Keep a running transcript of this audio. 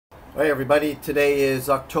Hi everybody, today is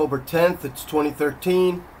October 10th, it's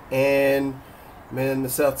 2013, and I'm in the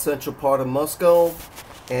south central part of Moscow,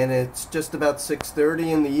 and it's just about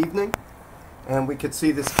 6:30 in the evening, and we could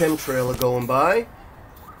see this chemtrail going by,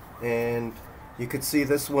 and you could see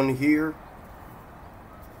this one here.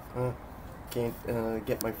 Can't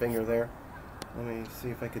get my finger there. Let me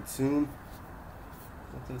see if I could zoom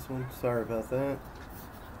with this one. Sorry about that.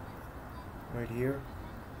 Right here.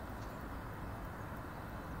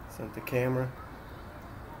 Set the camera.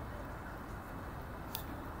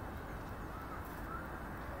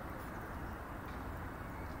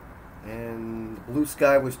 And the blue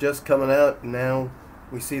sky was just coming out, and now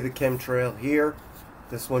we see the chemtrail here.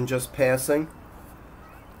 This one just passing.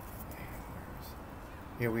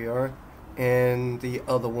 Here we are. And the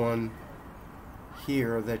other one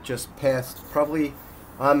here that just passed, probably,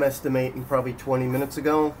 I'm estimating probably 20 minutes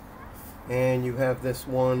ago. And you have this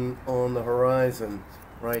one on the horizon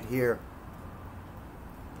right here.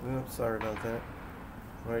 Oops, sorry about that.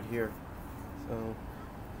 Right here. So,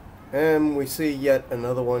 and we see yet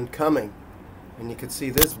another one coming. And you can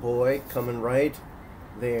see this boy coming right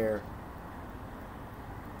there.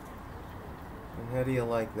 And how do you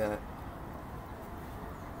like that?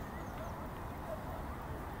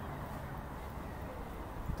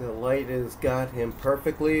 The light has got him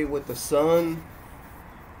perfectly with the sun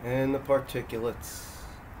and the particulates.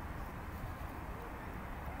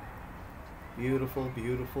 Beautiful,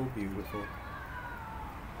 beautiful, beautiful.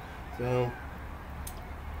 So,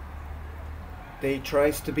 day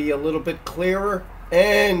tries to be a little bit clearer,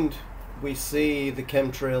 and we see the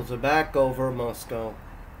chemtrails are back over Moscow.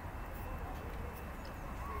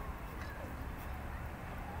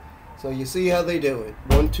 So you see how they do it.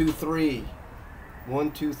 1, 2, 3.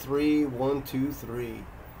 1, 2, 3. 1, 2, 3.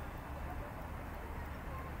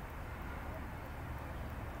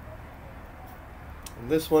 And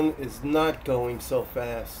this one is not going so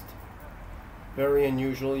fast. Very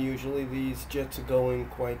unusual. Usually these jets are going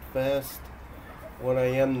quite fast. What I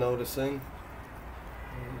am noticing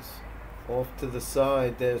is off to the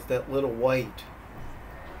side there's that little white.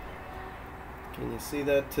 Can you see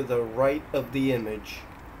that to the right of the image?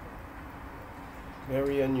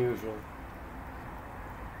 Very unusual.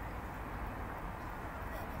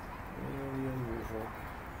 Very unusual.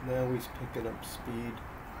 Now he's picking up speed.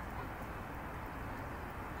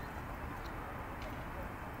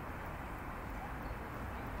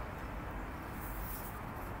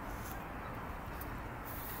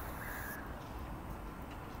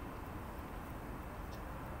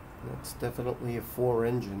 That's definitely a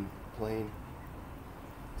 4-engine plane.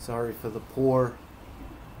 Sorry for the poor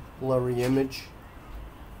blurry image.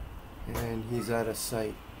 And he's out of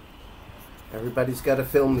sight. Everybody's got to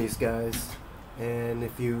film these guys. And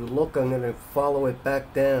if you look, I'm going to follow it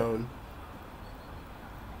back down.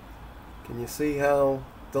 Can you see how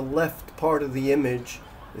the left part of the image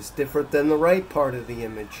is different than the right part of the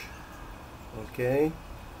image? Okay.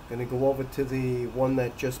 I'm going to go over to the one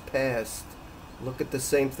that just passed. Look at the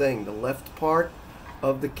same thing. The left part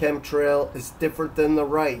of the chemtrail is different than the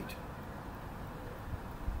right.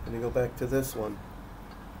 I'm going to go back to this one.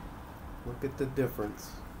 Look at the difference.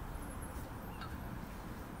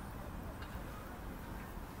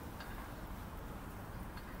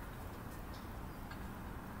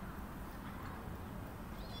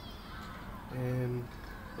 And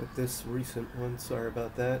with this recent one, sorry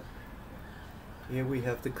about that. Here we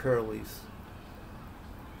have the curlies.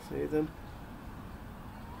 See them?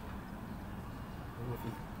 And if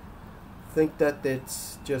you think that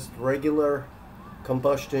it's just regular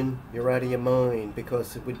combustion, you're out of your mind,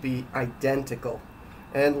 because it would be identical.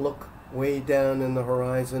 And look, way down in the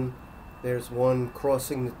horizon, there's one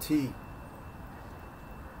crossing the T.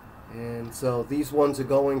 And so these ones are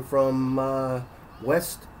going from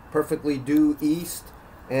west, perfectly due east,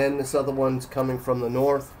 and this other one's coming from the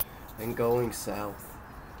north and going south.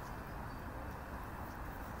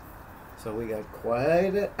 So we got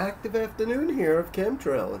quite an active afternoon here of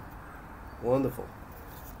chemtrailing. Wonderful.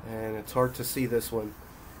 And it's hard to see this one.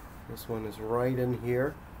 This one is right in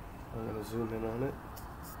here. I'm going to zoom in on it.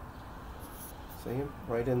 See him?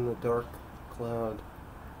 Right in the dark cloud.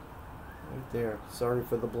 Right there. Sorry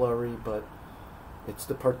for the blurry, but it's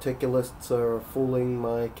the particulates are fooling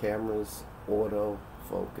my camera's auto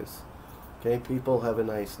focus. Okay, people, have a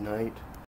nice night.